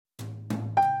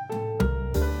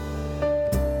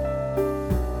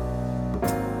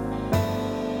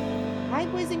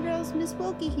Miss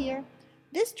Wilkie here.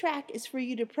 This track is for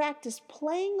you to practice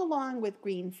playing along with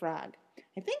Green Frog.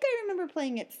 I think I remember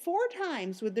playing it 4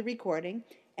 times with the recording,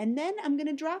 and then I'm going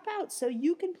to drop out so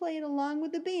you can play it along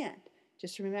with the band.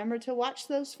 Just remember to watch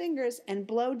those fingers and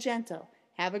blow gentle.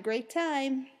 Have a great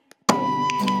time.